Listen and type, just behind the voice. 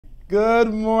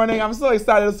Good morning. I'm so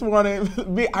excited this morning.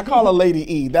 I call her Lady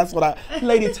E. That's what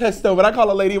Lady Testone, but I call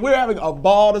her Lady E. We're having a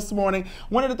ball this morning.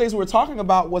 One of the things we were talking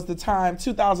about was the time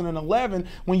 2011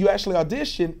 when you actually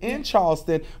auditioned in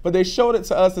Charleston, but they showed it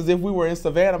to us as if we were in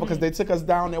Savannah because they took us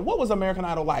down there. What was American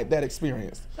Idol like, that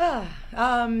experience?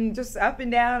 Just up and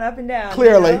down, up and down.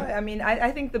 Clearly. You know? I mean,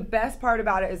 I think the best part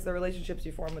about it is the relationships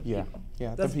you form with people.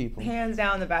 Yeah, that's the people. Hands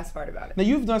down the best part about it. Now,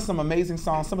 you've done some amazing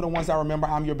songs. Some of the ones I remember,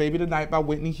 I'm Your Baby Tonight by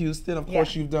Whitney Houston. Of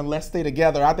course, you've done Let's Stay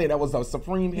Together. I think that was a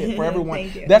supreme hit for everyone.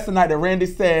 Thank you. That's the night that Randy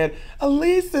said,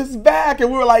 Elise is back.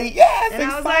 And we were like, yes, and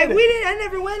excited. I was like, I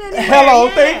never went anywhere.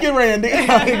 Hello, thank you, Randy.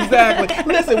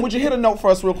 Exactly. Listen, would you hit a note for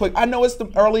us real quick? I know it's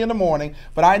early in the morning,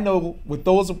 but I know with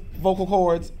those vocal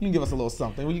cords, you can give us a little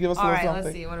something. Will you give us a little something? All right,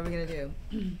 let's see. What are we going to do?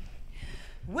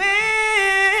 When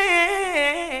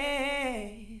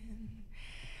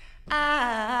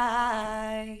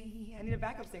I need a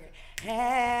backup singer.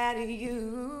 Had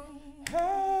you,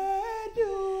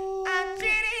 I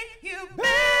treated you bad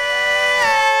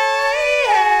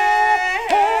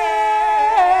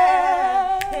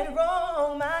and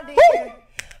wrong, my dear.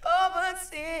 Oh, but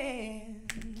since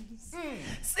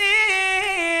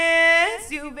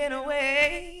you've been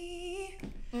away,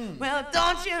 well,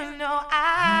 don't you know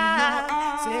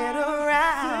I sit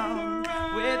around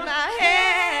with my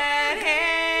head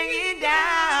hanging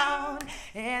down,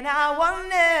 and I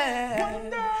wonder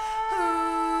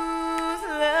who's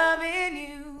loving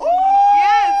you. Ooh.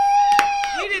 Yes,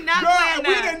 we did not plan that.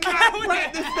 We did not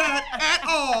practice that at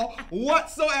all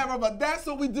whatsoever, but that's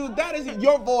what we do. That is,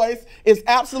 your voice is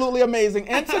absolutely amazing.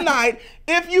 And tonight,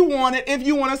 if you want it, if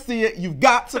you want to see it, you've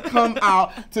got to come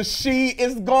out to She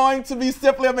Is Going to Be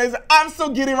Simply Amazing. I'm so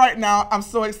giddy right now. I'm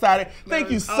so excited. Thank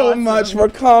you so much for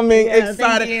coming.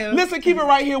 Excited. Thank you. Listen, keep it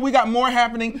right here. We got more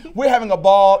happening. We're having a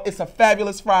ball. It's a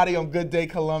fabulous Friday on Good Day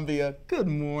Columbia. Good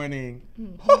morning.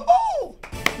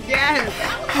 Yes.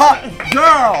 Hot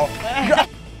girl.